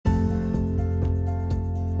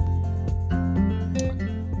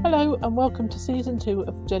Hello and welcome to Season 2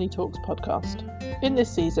 of the Jenny Talks podcast. In this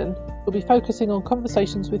season, we'll be focusing on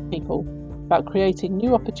conversations with people about creating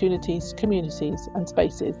new opportunities, communities and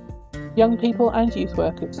spaces for young people and youth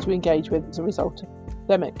workers to engage with as a result of the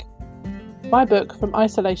pandemic. My book, From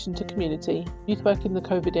Isolation to Community, Youth Work in the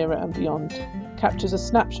COVID Era and Beyond, captures a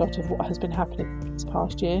snapshot of what has been happening this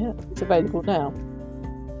past year. It's available now.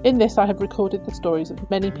 In this, I have recorded the stories of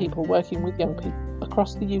many people working with young people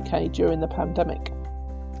across the UK during the pandemic.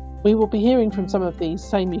 We will be hearing from some of these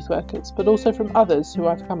same youth workers, but also from others who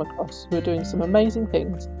I've come across who are doing some amazing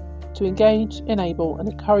things to engage, enable and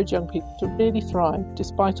encourage young people to really thrive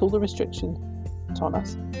despite all the restrictions put on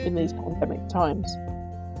us in these pandemic times.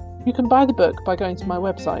 You can buy the book by going to my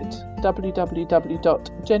website,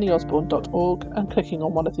 www.jennyosborne.org, and clicking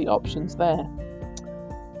on one of the options there.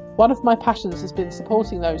 One of my passions has been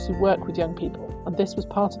supporting those who work with young people, and this was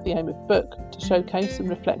part of the aim of the book, to showcase and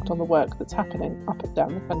reflect on the work that's happening up and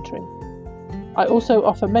down the country. I also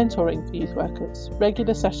offer mentoring for youth workers,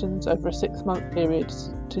 regular sessions over a 6-month period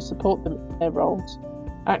to support them in their roles,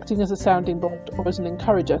 acting as a sounding board or as an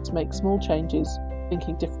encourager to make small changes,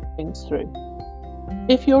 thinking different things through.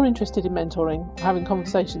 If you're interested in mentoring or having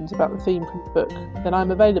conversations about the theme from the book, then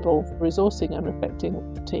I'm available for resourcing and reflecting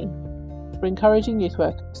with the team, for encouraging youth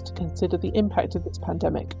workers to consider the impact of this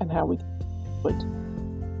pandemic and how we would.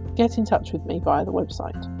 Get in touch with me via the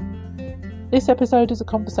website. This episode is a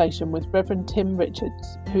conversation with Reverend Tim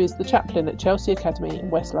Richards, who is the chaplain at Chelsea Academy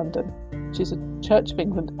in West London, which is a Church of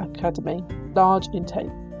England academy, large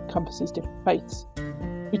intake, encompasses different faiths.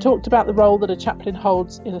 We talked about the role that a chaplain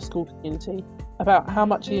holds in a school community, about how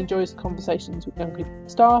much he enjoys the conversations with young people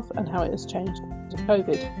and staff, and how it has changed because of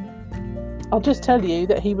COVID. I'll just tell you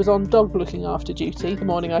that he was on dog looking after duty the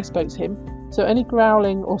morning I spoke to him, so any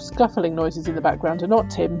growling or scuffling noises in the background are not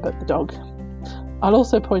Tim but the dog. I'll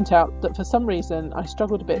also point out that for some reason I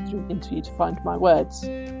struggled a bit through the interview to find my words.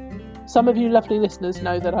 Some of you lovely listeners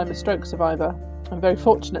know that I'm a stroke survivor. I'm very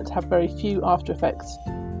fortunate to have very few after effects,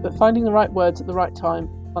 but finding the right words at the right time is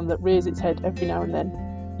one that rears its head every now and then.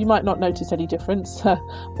 You might not notice any difference,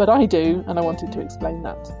 but I do, and I wanted to explain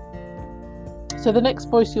that. So the next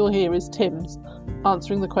voice you'll hear is Tim's,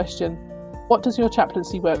 answering the question, what does your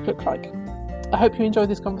chaplaincy work look like? I hope you enjoy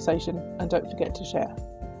this conversation and don't forget to share.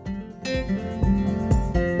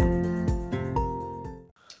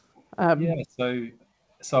 So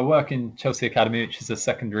I work in Chelsea Academy, which is a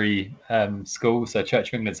secondary school, so Church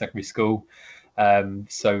of England secondary school.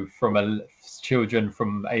 So from children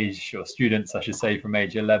from age, or students, I should say, from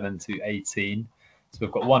age 11 to 18. So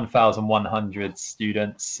we've got 1,100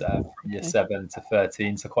 students from year 7 to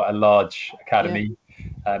 13, so quite a large academy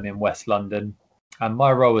in West London. And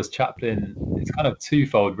my role as chaplain is kind of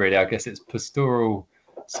twofold, really. I guess it's pastoral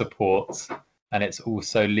support, and it's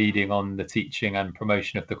also leading on the teaching and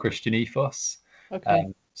promotion of the Christian ethos.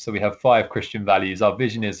 So we have 5 Christian values. Our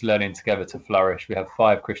vision is learning together to flourish. We have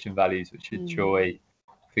 5 Christian values, which are joy,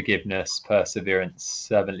 forgiveness, perseverance,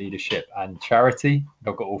 servant leadership, and charity.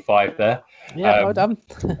 I've got all 5 there. Yeah, well done.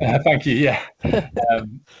 Thank you. Yeah.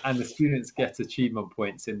 And the students get achievement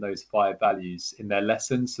points in those 5 values in their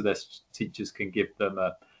lessons, so their teachers can give them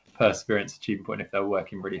a perseverance achievement point if they're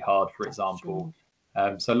working really hard, for example.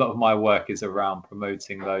 So a lot of my work is around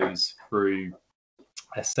promoting those through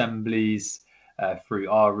assemblies, through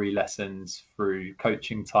RE lessons, through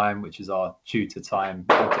coaching time, which is our tutor time.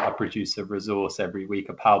 I produce a resource every week,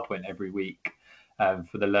 a PowerPoint every week,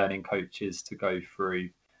 for the learning coaches to go through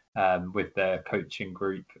with their coaching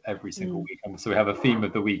group every single week. And so we have a theme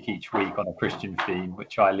of the week each week on a Christian theme,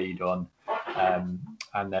 which I lead on.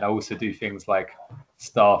 And then I also do things like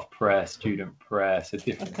staff prayer, student prayer, so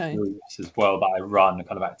different groups as well that I run, the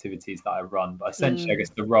kind of activities that I run. But essentially, I guess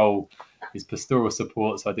the role is pastoral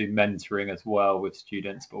support. So I do mentoring as well with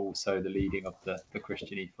students, but also the leading of the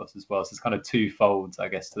Christian ethos as well. So it's kind of twofold, I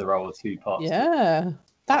guess, to the role, of 2 parts. Yeah,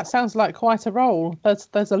 that sounds like quite a role.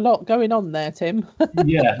 There's a lot going on there, Tim.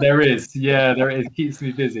 Yeah, there is. Yeah, there is. It keeps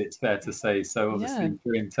me busy, it's fair to say. So obviously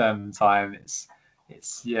during term time, it's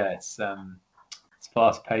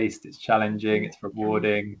fast paced, it's challenging, it's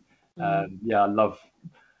rewarding. I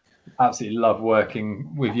absolutely love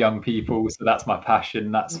working with young people. So that's my passion.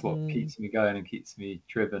 That's what keeps me going and keeps me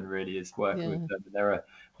driven, really, is working with them. And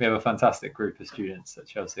we have a fantastic group of students at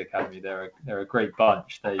Chelsea Academy. They're a great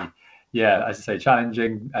bunch. They, as I say,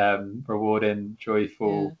 challenging, rewarding,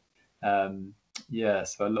 joyful. So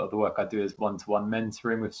a lot of the work I do is one-to-one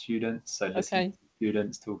mentoring with students. So listening to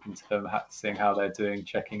students, talking to them, seeing how they're doing,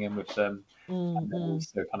 checking in with them, and then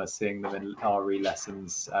also kind of seeing them in RE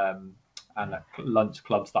lessons, and lunch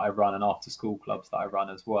clubs that I run and after school clubs that I run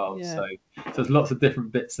as well. So there's lots of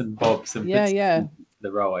different bits and bobs and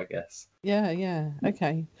the role, I guess. Yeah.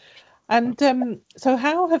 Okay. And so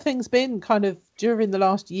how have things been kind of during the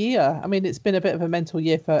last year? I mean, it's been a bit of a mental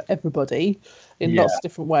year for everybody in Yeah, lots of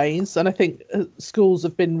different ways. And I think schools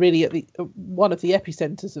have been really at the one of the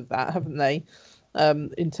epicenters of that, haven't they?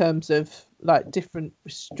 In terms of like different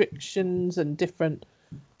restrictions and different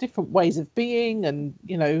ways of being. And,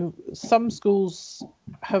 you know, some schools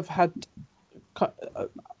have had,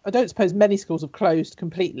 I don't suppose many schools have closed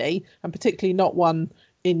completely, and particularly not one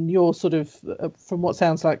in your sort of, from what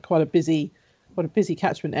sounds like quite a busy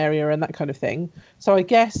catchment area and that kind of thing. So I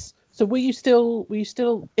guess, so were you still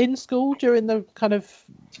in school during the kind of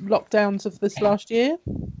lockdowns of this last year?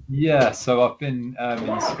 yeah. So I've been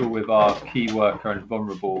in school with our key worker and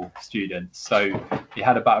vulnerable students. So we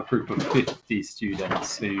had about a group of 50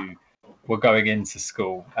 students who were going into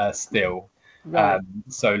school still. Right.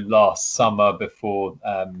 So last summer, before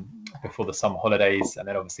the summer holidays, and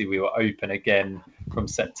then obviously we were open again from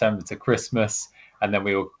September to Christmas, and then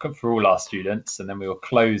we were for all our students, and then we were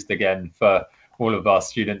closed again for all of our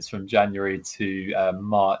students from January to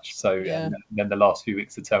March. So Yeah. and then the last few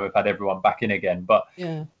weeks of term, we've had everyone back in again. But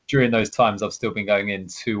Yeah. during those times, I've still been going in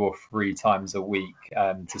 2 or 3 times a week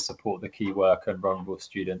to support the key worker and vulnerable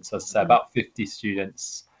students. As I say, about 50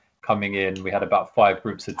 students coming in. We had about 5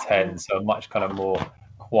 groups of 10, so a much kind of more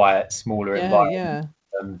quiet, smaller environment.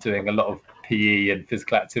 Doing a lot of PE and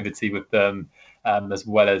physical activity with them, as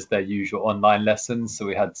well as their usual online lessons. So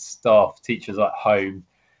we had staff, teachers at home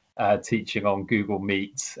teaching on Google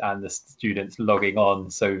Meet, and the students logging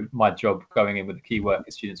on. So my job going in with the key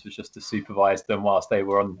worker students was just to supervise them whilst they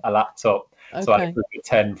were on a laptop. So I had a group of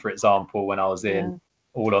 10, for example, when I was in,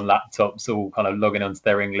 all on laptops, all kind of logging onto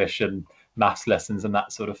their English and maths lessons and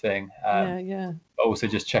that sort of thing. But also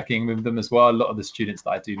just checking with them as well. A lot of the students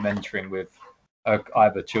that I do mentoring with are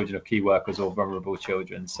either children of key workers or vulnerable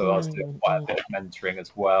children. So I was doing quite a bit of mentoring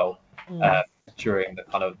as well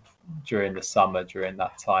during the summer, during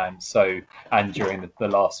that time. So, and during the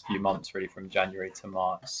last few months, really from January to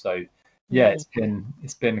March. So yeah,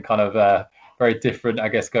 it's been kind of very different, I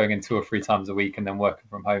guess, going in 2 or 3 times a week and then working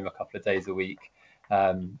from home a couple of days a week.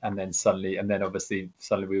 And then obviously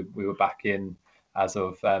suddenly we were back in as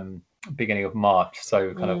of beginning of March.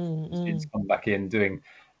 So kind of students come back in doing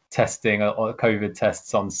testing or COVID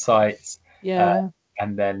tests on site.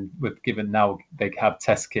 And then we've given, now they have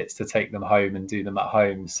test kits to take them home and do them at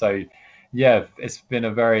home. So yeah, it's been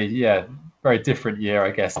a very different year, I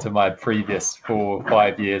guess, to my previous 4 or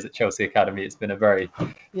 5 years at Chelsea Academy. It's been a very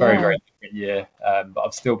different year, but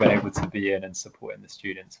I've still been able to be in and supporting the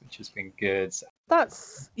students, which has been good. That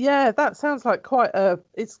sounds like quite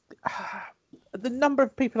it's the number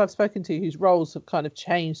of people I've spoken to whose roles have kind of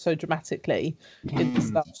changed so dramatically in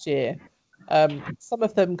this last year. Some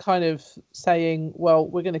of them kind of saying, well,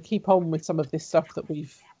 we're going to keep on with some of this stuff that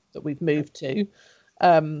we've moved to.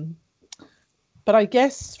 But I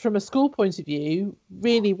guess from a school point of view,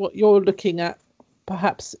 really what you're looking at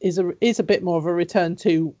perhaps is a bit more of a return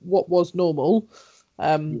to what was normal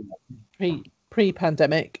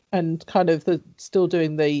pre-pandemic, and kind of still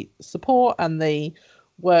doing the support and the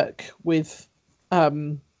work with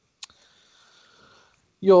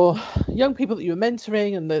your young people that you were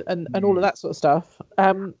mentoring and all of that sort of stuff.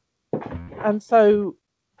 And so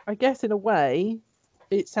I guess in a way,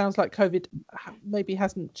 it sounds like COVID maybe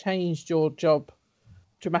hasn't changed your job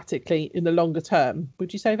dramatically in the longer term.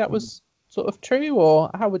 Would you say that was sort of true, or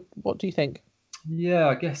what do you think? Yeah,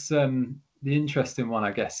 I guess the interesting one,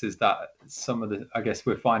 I guess, is that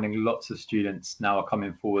we're finding lots of students now are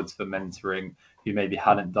coming forwards for mentoring who maybe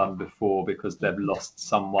hadn't done before because they've lost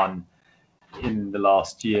someone in the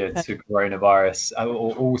last year to coronavirus,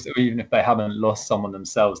 or also even if they haven't lost someone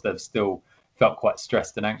themselves, they've still felt quite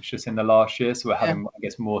stressed and anxious in the last year. So we're having, I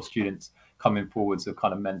guess, more students coming forwards with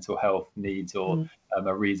kind of mental health needs, or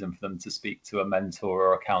a reason for them to speak to a mentor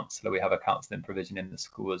or a counsellor. We have a counselling provision in the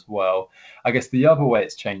school as well. I guess the other way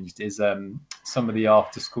it's changed is some of the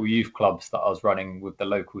after school youth clubs that I was running with the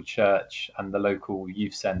local church and the local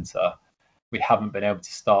youth centre. We haven't been able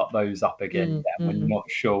to start those up again yet. We're not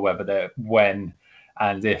sure when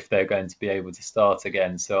and if they're going to be able to start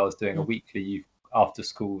again. So I was doing a weekly youth after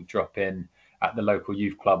school drop in at the local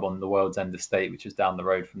youth club on the World's End Estate, which is down the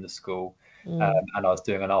road from the school. And I was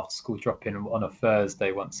doing an after school drop in on a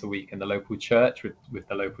Thursday once a week in the local church with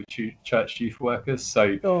the local church youth workers.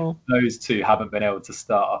 So those two haven't been able to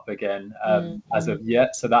start up again as of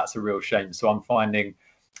yet. So that's a real shame. So I'm finding,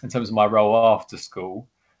 in terms of my role after school,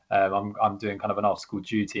 I'm doing kind of an after school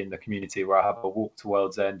duty in the community where I have a walk to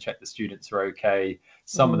World's End, check the students are okay.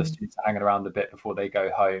 Some of the students are hanging around a bit before they go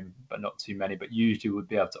home, but not too many. But usually we'd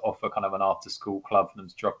be able to offer kind of an after school club for them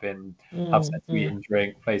to drop in, have something to eat and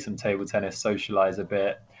drink, play some table tennis, socialize a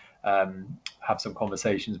bit, have some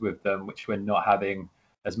conversations with them, which we're not having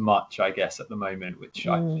as much, I guess, at the moment, which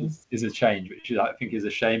I think is a change, which I think is a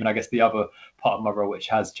shame. And I guess the other part of my role, which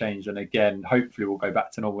has changed, and again, hopefully we'll go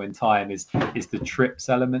back to normal in time, is the trips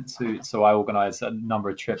element. So I organise a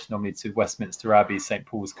number of trips, normally to Westminster Abbey, St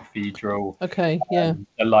Paul's Cathedral. Okay, yeah.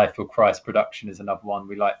 The Life of Christ production is another one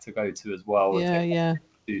we like to go to as well. Yeah.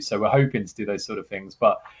 So we're hoping to do those sort of things,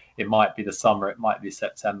 but it might be the summer, it might be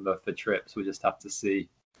September for trips. We'll just have to see.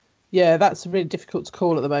 Yeah, that's really difficult to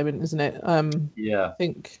call at the moment, isn't it? Yeah, I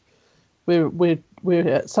think we're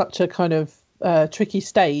at such a kind of tricky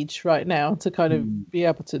stage right now to kind of be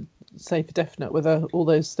able to say for definite whether all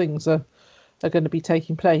those things are going to be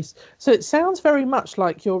taking place. So it sounds very much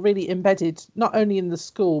like you're really embedded not only in the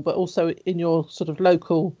school but also in your sort of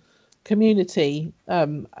local community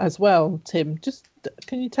as well. Tim, just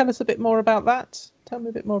can you tell us a bit more about that? Tell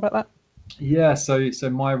me a bit more about that. Yeah, so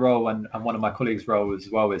my role and one of my colleagues' role as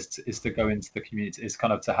well is to go into the community, is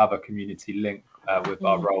kind of to have a community link with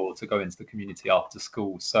our role, to go into the community after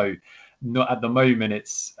school. So not at the moment,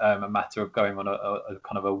 it's a matter of going on a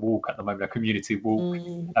kind of a walk at the moment, a community walk,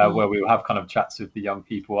 where we will have kind of chats with the young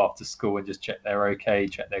people after school and just check they're okay,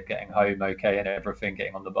 check they're getting home okay and everything,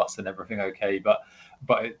 getting on the bus and everything okay. But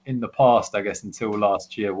in the past, I guess until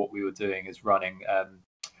last year, what we were doing is running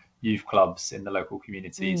youth clubs in the local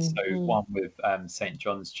communities. So one with St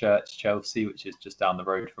John's Church, Chelsea, which is just down the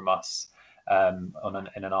road from us, in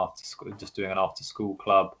an after school, just doing an after school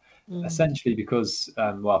club. Essentially because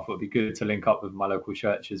I thought it'd be good to link up with my local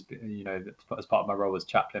churches, as part of my role as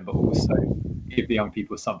chaplain, but also give the young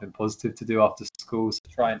people something positive to do after school. So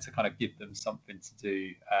trying to kind of give them something to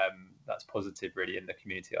do that's positive really in the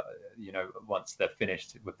community, once they're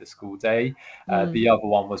finished with the school day. The other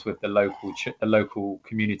one was with the local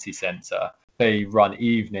community centre. They run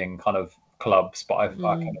evening kind of clubs, but I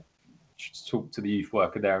kind of talked to the youth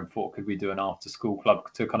worker there and thought, could we do an after school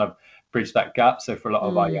club to kind of bridge that gap? So for a lot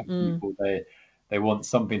of our young people, they want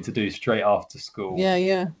something to do straight after school.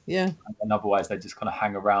 Yeah. And otherwise they just kind of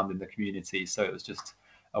hang around in the community. So it was just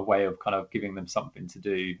a way of kind of giving them something to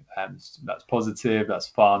do, that's positive, that's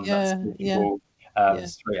fun, that's suitable,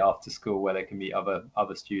 straight after school, where they can meet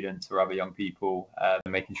other students or other young people, and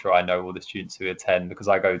making sure I know all the students who attend, because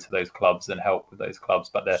I go to those clubs and help with those clubs,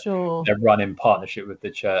 but they're run in partnership with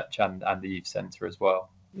the church and the youth centre as well.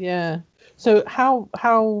 Yeah. So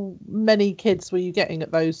how many kids were you getting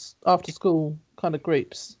at those after school kind of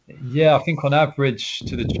groups? Yeah, I think on average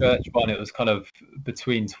to the church one, it was kind of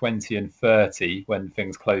between 20 and 30 when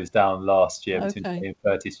things closed down last year, between 20 and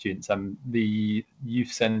 30 students. And the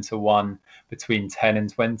youth centre one between 10 and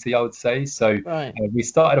 20, I would say. So we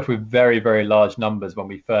started off with very, very large numbers when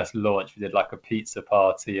we first launched. We did like a pizza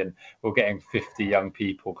party and we're getting 50 young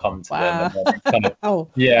people come to them. And then kind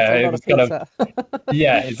of, it was kind of,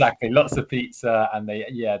 exactly. Lots of pizza, and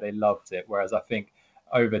they loved it. Whereas I think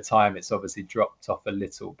over time, it's obviously dropped off a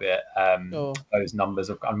little bit, those numbers,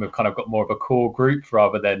 and we've kind of got more of a core group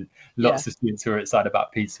rather than lots of students who are excited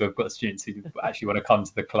about pizza. We've got students who actually want to come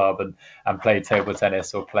to the club and play table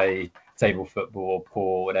tennis or play table football or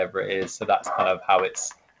pool, whatever it is. So that's kind of how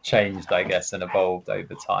it's changed, I guess, and evolved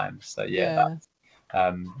over time. So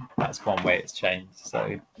that's one way it's changed.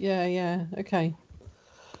 So okay.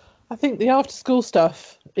 I think the after school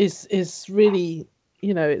stuff is really,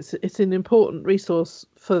 it's an important resource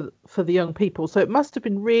for the young people. So it must have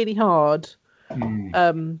been really hard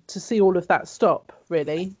to see all of that stop,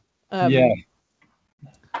 really. And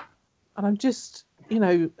I'm just,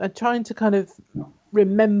 trying to kind of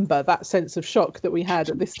remember that sense of shock that we had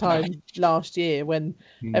at this time last year when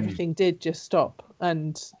everything did just stop,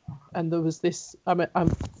 and there was this. I'm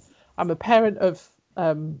a parent of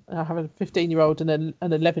I have a 15-year-old and an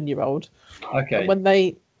 11-year-old. Okay.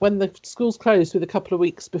 And when the schools closed with a couple of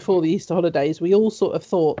weeks before the Easter holidays, we all sort of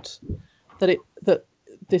thought that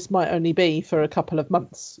this might only be for a couple of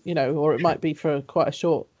months, or it might be for quite a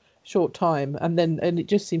short time, and it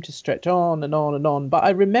just seemed to stretch on and on and on. But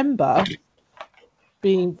I remember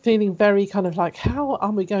feeling very kind of like, how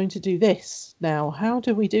are we going to do this now? How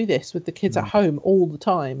do we do this with the kids at home all the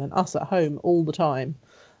time and us at home all the time?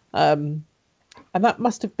 And that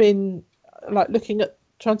must have been like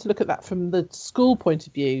trying to look at that from the school point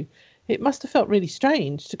of view. It must have felt really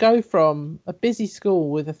strange to go from a busy school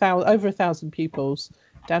with over 1,000 pupils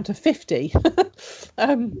down to 50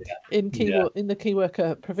 in the key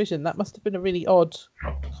worker provision. That must have been a really odd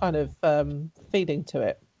kind of feeling to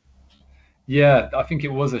it. Yeah, I think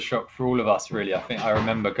it was a shock for all of us, really. I think I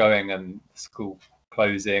remember going and school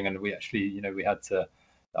closing, and we actually, we had to.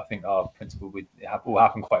 I think our principal, it all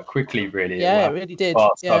happened quite quickly, really. It all Yeah, it happened really did.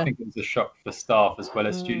 fast. So I Yeah. think it was a shock for staff as well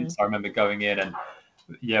as Mm. students. I remember going in, and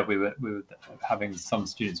yeah, we were having some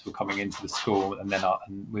students were coming into the school, and then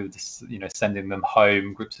and we were just sending them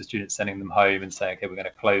home. Groups of students sending them home and saying, okay, we're going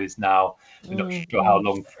to close now. We're not sure how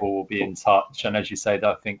long for. We'll be in touch. And as you say,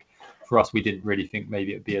 I think for us, we didn't really think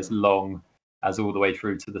maybe it'd be as long as all the way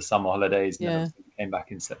through to the summer holidays, and then obviously we came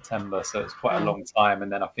back in September, so it's quite a long time.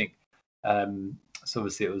 And then I think, so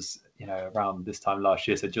obviously it was around this time last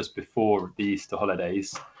year, so just before the Easter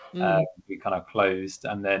holidays, we kind of closed.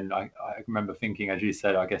 And then I remember thinking, as you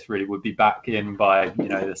said, I guess really would be back in by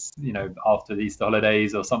this after the Easter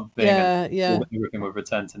holidays or something, and everything would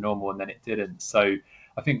return to normal, and then it didn't. So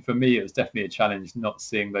I think for me, it was definitely a challenge not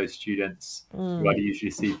seeing those students who I'd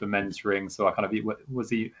usually see for mentoring. So I kind of I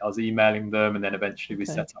was emailing them, and then eventually we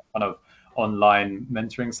set up kind of online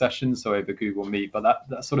mentoring sessions, so over Google Meet. But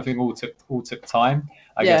that sort of thing all took time,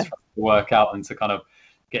 I guess, to work out and to kind of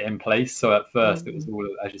get in place. So at first it was all,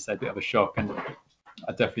 as you said, a bit of a shock, and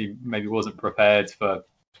I definitely maybe wasn't prepared for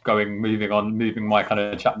moving my kind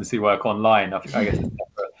of chaplaincy work online. I guess it's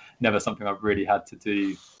never something I've really had to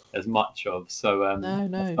do as much of. So I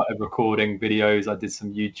started recording videos. I did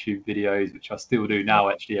some YouTube videos, which I still do now,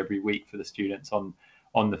 actually, every week for the students on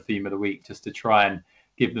the theme of the week, just to try and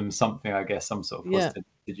give them something, I guess, some sort of positive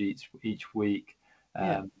message each week.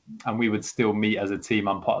 And we would still meet as a team.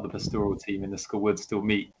 I'm part of the pastoral team in the school. Would still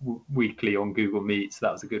meet weekly on Google Meet, so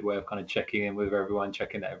that was a good way of kind of checking in with everyone,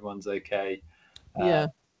 checking that everyone's okay.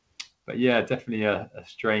 But yeah, definitely a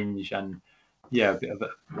strange and a bit of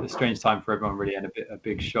a strange time for everyone, really, and a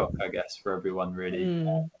big shock, I guess, for everyone, really.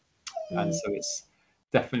 And so it's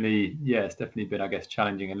definitely been, I guess,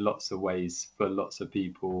 challenging in lots of ways for lots of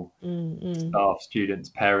people, staff, students,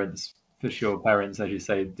 parents, for sure. Parents, as you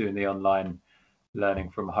say, doing the online learning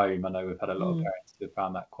from home. I know we've had a lot of parents who have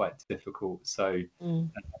found that quite difficult. So,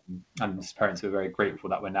 and parents are very grateful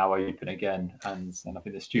that we're now open again, and I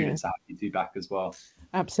think the students are happy to be back as well.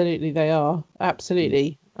 Absolutely, they are.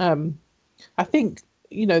 Absolutely. I think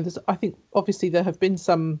I think obviously there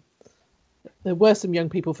were some young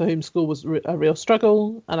people for whom school was a real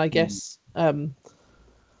struggle, and I guess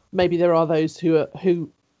maybe there are those who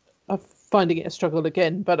are finding it a struggle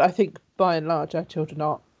again. But I think by and large our children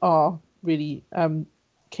are really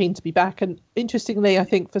keen to be back. And interestingly, I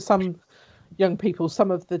think for some young people, some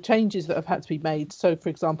of the changes that have had to be made, so for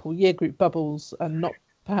example, year group bubbles and not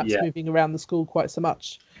perhaps moving around the school quite so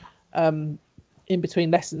much in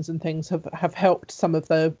between lessons and things, have helped some of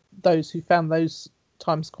those who found those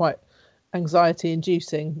times quite anxiety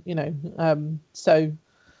inducing, so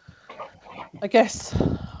I guess,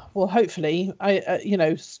 well, hopefully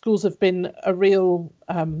schools have been a real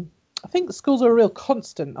I think schools are a real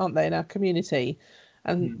constant, aren't they, in our community?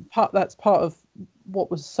 And that's part of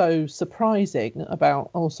what was so surprising about,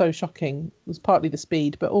 or so shocking, was partly the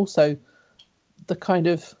speed, but also the kind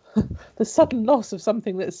of the sudden loss of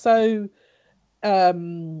something that's so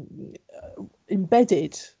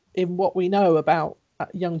embedded in what we know about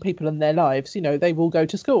young people and their lives. They will go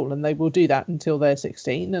to school and they will do that until they're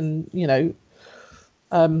 16, and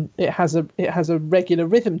it has a regular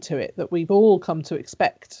rhythm to it that we've all come to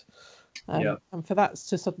expect. And for that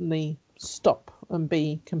to suddenly stop and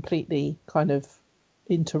be completely kind of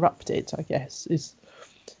interrupted, I guess, is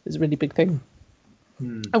a really big thing.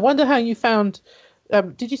 I wonder how you found.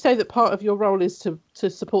 Did you say that part of your role is to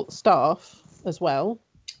support the staff as well?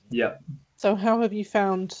 Yeah. So how have you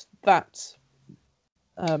found that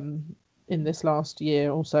in this last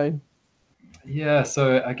year or so? Yeah.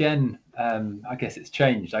 So again, I guess it's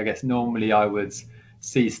changed. I guess normally I would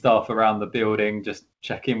see staff around the building, just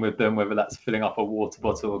check in with them, whether that's filling up a water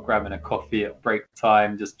bottle or grabbing a coffee at break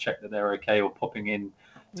time, just check that they're okay, or popping in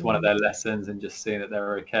to one of their lessons and just seeing that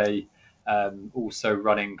they're okay. Also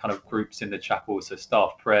running kind of groups in the chapel, so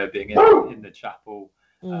staff prayer being in the chapel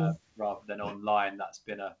rather than online. That's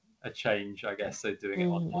been a change, I guess, so doing it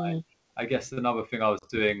online. I guess another thing I was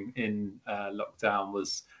doing in lockdown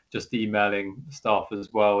was just emailing staff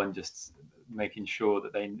as well, and just making sure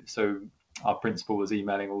that our principal was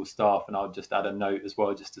emailing all staff, and I'll just add a note as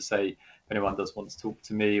well, just to say if anyone does want to talk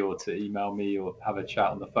to me or to email me or have a chat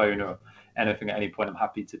on the phone or anything at any point, I'm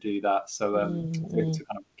happy to do that. So to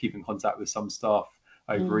kind of keep in contact with some staff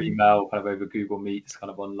over email, kind of over Google Meets, kind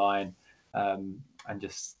of online, and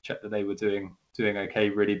just check that they were doing okay,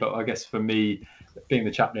 really. But I guess for me, being the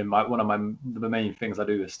chaplain, the main things I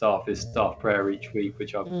do with staff is staff prayer each week,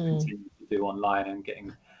 which I've continued to do online, and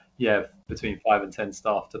getting between 5 and 10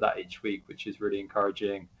 staff to that each week, which is really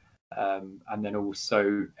encouraging. And then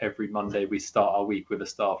also every Monday we start our week with a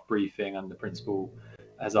staff briefing, and the principal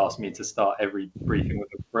has asked me to start every briefing with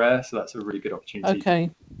a prayer. So that's a really good opportunity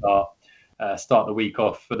Okay. to start the week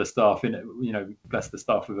off for the staff bless the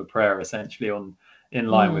staff with a prayer, essentially in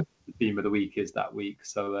line with the theme of the week is that week.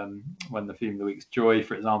 So when the theme of the week is joy,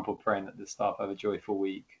 for example, praying that the staff have a joyful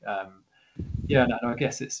week. And I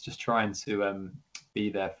guess it's just trying to be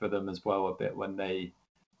there for them as well a bit when they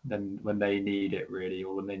need it really,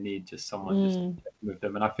 or when they need just someone just with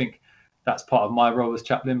them. And I think that's part of my role as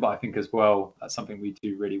chaplain, but I think as well that's something we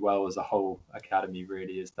do really well as a whole academy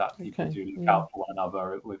really, is that people do look out for one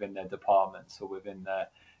another within their departments or within their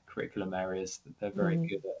curriculum areas. That they're very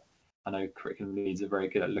good at. I know curriculum leads are very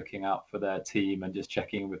good at looking out for their team and just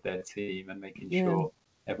checking in with their team and making sure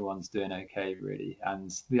everyone's doing okay really.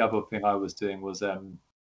 And the other thing I was doing was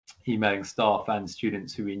emailing staff and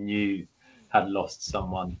students who we knew had lost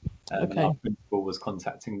someone. And our principal was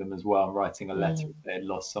contacting them as well and writing a letter if they had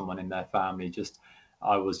lost someone in their family.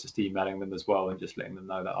 I was just emailing them as well and just letting them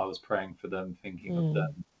know that I was praying for them, thinking of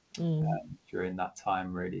them during that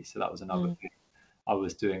time really. So that was another thing I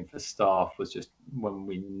was doing for staff, was just when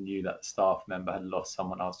we knew that staff member had lost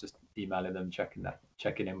someone, I was just emailing them,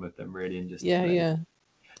 checking in with them really, and just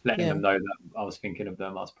letting them know that I was thinking of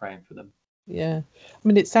them, I was praying for them. Yeah, I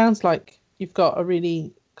mean, it sounds like you've got a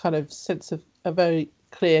really kind of sense of a very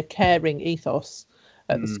clear, caring ethos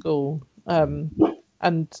at the school,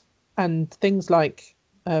 and things like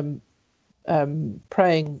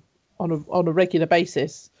praying on a regular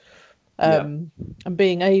basis, and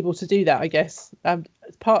being able to do that, I guess,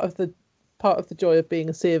 it's part of the joy of being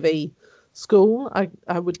a C of E school.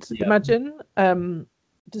 I would imagine.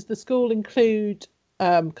 Does the school include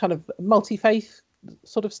kind of multi-faith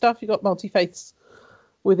sort of stuff? You got multi-faiths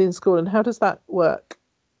within school, and how does that work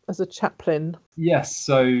as a chaplain? Yes,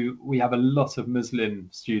 so we have a lot of Muslim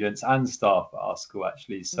students and staff at our school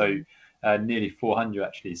actually. So nearly 400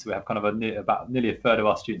 actually. So we have kind of about nearly a third of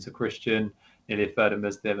our students are Christian, nearly a third are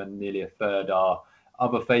Muslim, and nearly a third are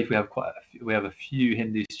other faith. We have a few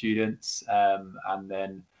Hindu students, and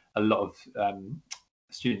then a lot of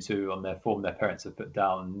students who on their form their parents have put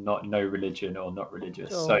down no religion or not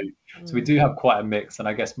religious. So we do have quite a mix, and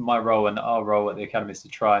I guess my role and our role at the academy is to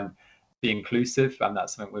try and be inclusive, and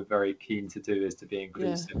that's something we're very keen to do, is to be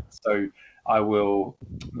inclusive. So I will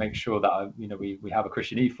make sure that we have a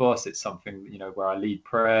Christian ethos. It's something where I lead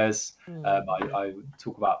prayers. I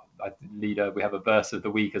talk about we have a verse of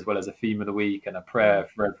the week as well as a theme of the week and a prayer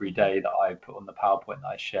for every day that I put on the PowerPoint that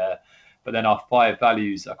I share. But then our 5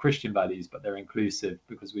 values are Christian values, but they're inclusive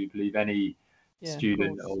because we believe any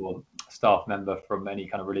student or staff member from any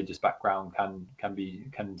kind of religious background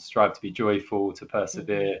can strive to be joyful, to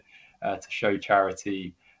persevere, to show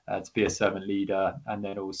charity, to be a servant leader, and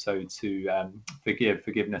then also to forgive.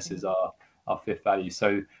 Forgiveness is our 5th value.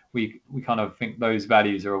 So we kind of think those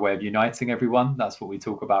values are a way of uniting everyone. That's what we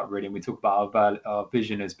talk about really, and we talk about our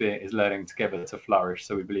vision as learning together to flourish.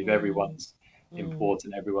 So we believe everyone's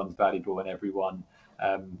important, everyone's valuable, and everyone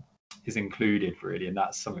is included really, and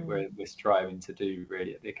that's something we're striving to do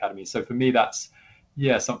really at the academy. So for me, that's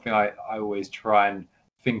something I always try and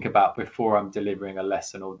think about before I'm delivering a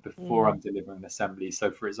lesson or before I'm delivering an assembly.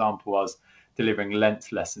 So for example, I was delivering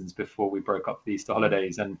Lent lessons before we broke up the Easter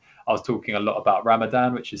holidays, and I was talking a lot about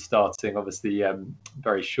Ramadan, which is starting obviously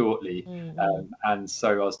very shortly, and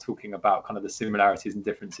so I was talking about kind of the similarities and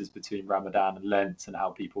differences between Ramadan and Lent, and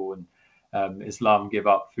how people and Islam give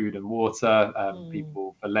up food and water.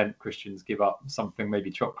 People for Lent, Christians give up something, maybe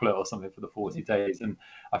chocolate or something for the 40 days. And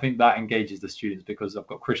I think that engages the students because I've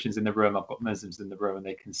got Christians in the room, I've got Muslims in the room, and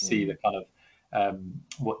they can see the kind of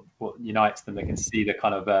what unites them. They can see the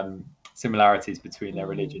kind of similarities between their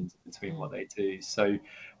religions, between what they do. So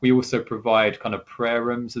we also provide kind of prayer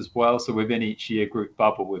rooms as well. So within each year group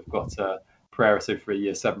bubble, we've got a prayer. So for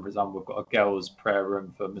year 7, for example, we've got a girls' prayer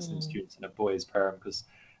room for Muslim students and a boys' prayer room, because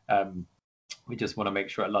we just want to make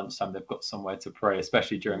sure at lunchtime they've got somewhere to pray,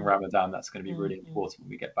 especially during Ramadan. That's going to be really important when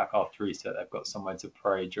we get back after Easter. They've got somewhere to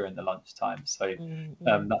pray during the lunchtime. So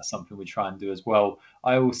that's something we try and do as well.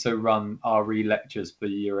 I also run RE lectures for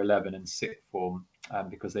year 11 and sixth form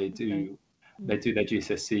because they do their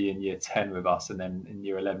GCSE in year 10 with us, and then in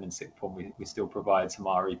year 11 and sixth form we still provide some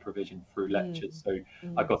RE provision through lectures. So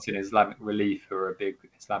I got in Islamic Relief, who are a big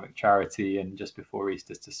Islamic charity, and just before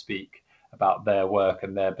Easter to speak about their work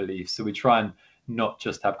and their beliefs. So we try and not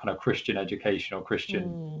just have kind of Christian education or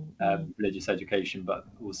Christian religious education, but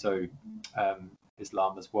also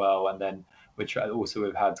Islam as well. And then we've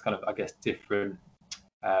had kind of, I guess, different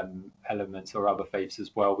elements or other faiths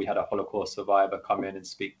as well. We had a Holocaust survivor come in and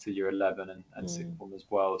speak to year 11 and sixth form as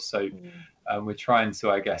well. So we're trying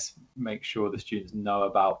to, I guess, make sure the students know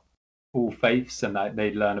about all faiths and that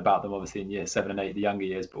they learn about them obviously in year 7 and 8, the younger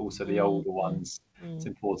years, but also the older ones. It's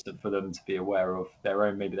important for them to be aware of their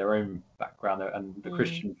own background and the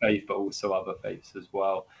Christian faith, but also other faiths as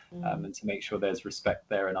well, and to make sure there's respect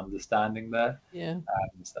there and understanding there. So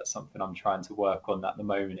that's something I'm trying to work on at the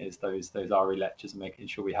moment, is those RE lectures and making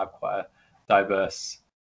sure we have quite a diverse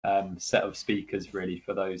set of speakers really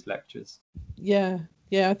for those lectures. I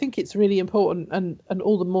think it's really important, and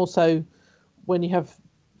all the more so when you have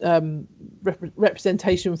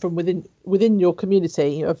representation from within your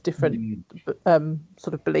community of different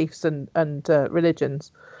sort of beliefs and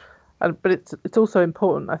religions, but it's also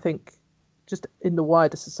important, I think, just in the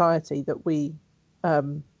wider society, that we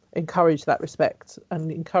encourage that respect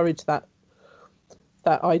and encourage that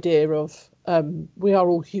idea of we are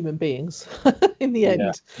all human beings in the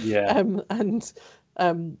end.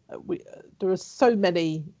 There are so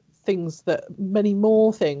many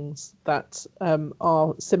more things that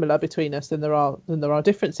are similar between us than there are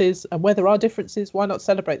differences. And where there are differences, why not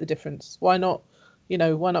celebrate the difference? Why not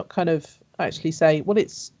kind of actually say, well,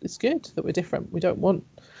 it's good that we're different. We don't want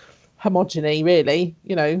homogeny, really.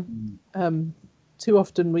 Too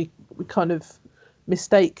often we kind of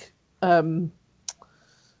mistake.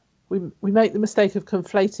 We make the mistake of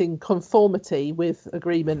conflating conformity with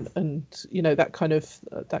agreement, and that kind of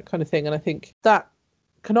thing. And I think that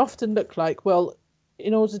can often look like, well,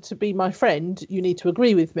 in order to be my friend, you need to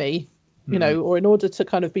agree with me, or in order to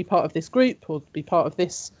kind of be part of this group or be part of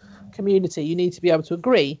this community, you need to be able to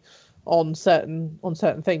agree on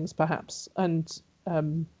certain things, perhaps. And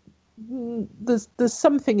there's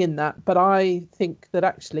something in that, but I think that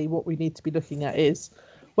actually what we need to be looking at is,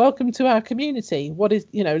 welcome to our community. What is,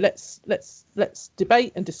 let's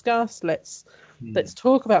debate and discuss. Let's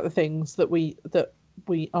talk about the things that we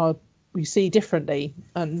see differently,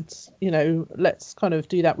 and let's kind of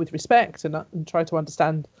do that with respect and try to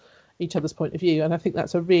understand each other's point of view. And I think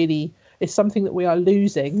that's it's something that we are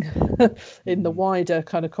losing in the wider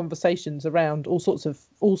kind of conversations around all sorts of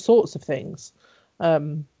things,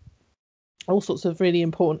 all sorts of really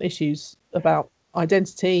important issues about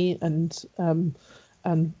identity and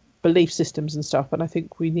belief systems and stuff. And I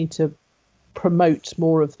think we need to promote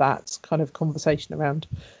more of that kind of conversation around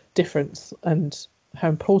difference and how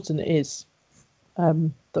important it is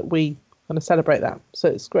that we kind of celebrate that. So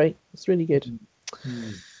it's great. It's really good.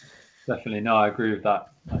 Definitely. No, I agree with that.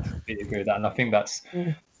 I completely agree with that. And I think that's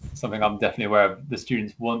something I'm definitely aware of the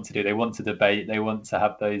students want to do. They want to debate. They want to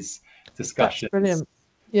have those discussions. That's brilliant.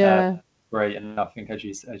 Yeah. Great. And I think, as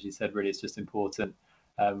you said, really, it's just important.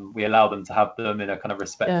 We allow them to have them in a kind of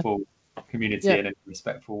respectful community in a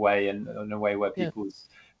respectful way, and in a way where people's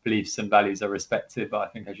beliefs and values are respected. But I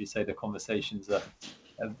think, as you say, the conversations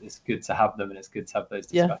it's good to have them, and it's good to have those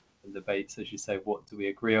discussions and debates. As you say, what do we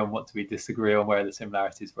agree on? What do we disagree on? Where are the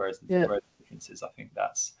similarities? Where are the differences? I think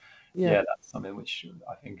that's that's something which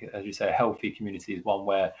I think, as you say, a healthy community is one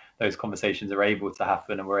where those conversations are able to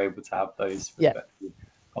happen, and we're able to have those respectful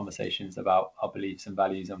conversations about our beliefs and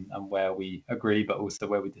values, and where we agree, but also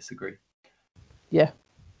where we disagree. Yeah,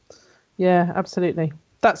 absolutely.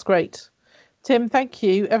 That's great. Tim, thank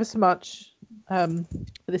you ever so much for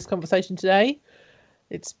this conversation today.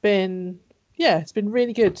 It's been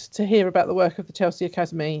really good to hear about the work of the Chelsea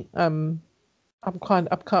Academy. I'm quite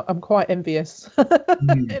envious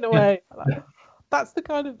in a way. That's the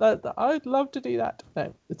kind of that I'd love to do that.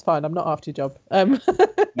 No, it's fine. I'm not after your job.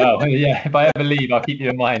 Well, yeah. If I ever leave, I'll keep you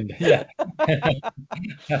in mind. Yeah.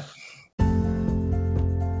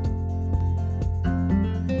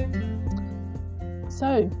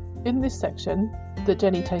 So, in this section, the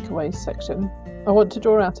Jenny takeaways section, I want to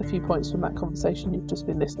draw out a few points from that conversation you've just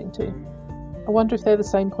been listening to. I wonder if they're the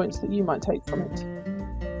same points that you might take from it.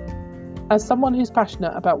 As someone who's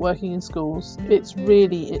passionate about working in schools, it's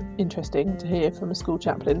really interesting to hear from a school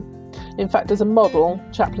chaplain. In fact, as a model,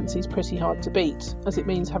 chaplaincy is pretty hard to beat, as it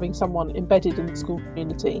means having someone embedded in the school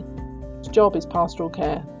community. Its job is pastoral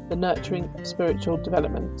care, the nurturing of spiritual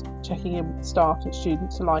development, checking in with staff and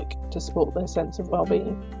students alike to support their sense of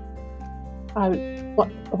well-being.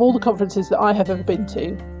 Of all the conferences that I have ever been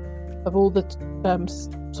to, of all the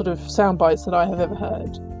sort of sound bites that I have ever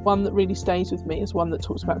heard, one that really stays with me is one that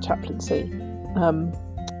talks about chaplaincy.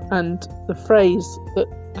 And the phrase that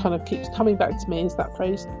kind of keeps coming back to me is that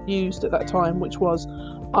phrase used at that time, which was,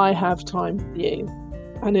 "I have time for you."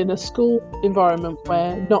 And in a school environment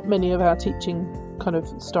where not many of our teaching kind of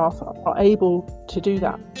staff are able to do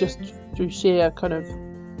that, just through sheer kind of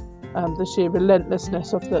the sheer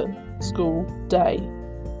relentlessness of the school day,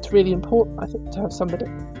 It's really important, I think, to have somebody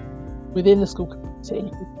within the school community who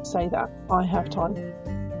can say that, I have time.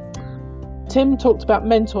 Tim talked about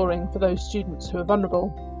mentoring for those students who are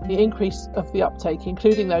vulnerable, the increase of the uptake,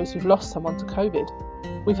 including those who've lost someone to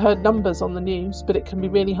COVID. We've heard numbers on the news, but it can be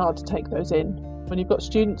really hard to take those in. When you've got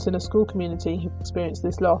students in a school community who've experienced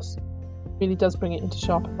this loss, it really does bring it into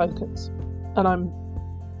sharper focus. And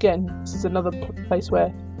this is another place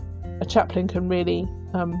where a chaplain can really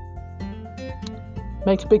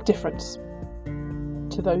make a big difference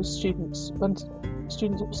to those students and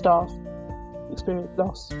students or staff who experience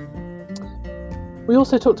loss. We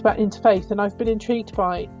also talked about interfaith, and I've been intrigued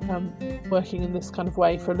by working in this kind of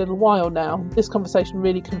way for a little while now. This conversation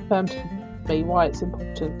really confirmed to me why it's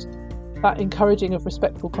important. That encouraging of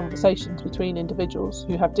respectful conversations between individuals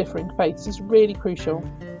who have differing faiths is really crucial.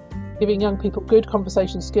 Giving young people good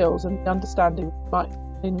conversation skills and understanding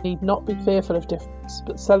they need not be fearful of difference,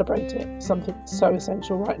 but celebrate it, is something that's so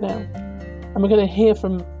essential right now. And we're going to hear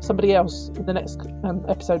from somebody else in the next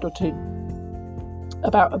episode or two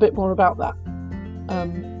about a bit more about that.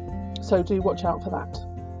 So do watch out for that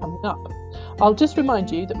coming up. I'll just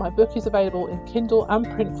remind you that my book is available in Kindle and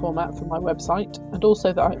print format from my website, and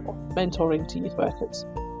also that I'm mentoring to youth workers.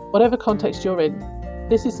 Whatever context you're in, if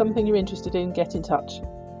this is something you're interested in, get in touch.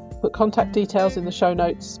 Put contact details in the show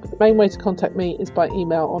notes, but the main way to contact me is by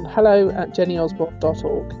email on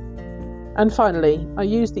hello@jennyosborne.org. And finally, I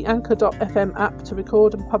use the Anchor.fm app to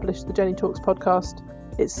record and publish the Jenny Talks podcast.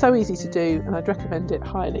 It's so easy to do, and I'd recommend it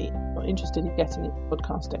highly if you're interested in getting into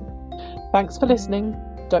podcasting. Thanks for listening.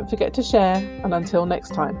 Don't forget to share, and until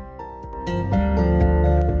next time.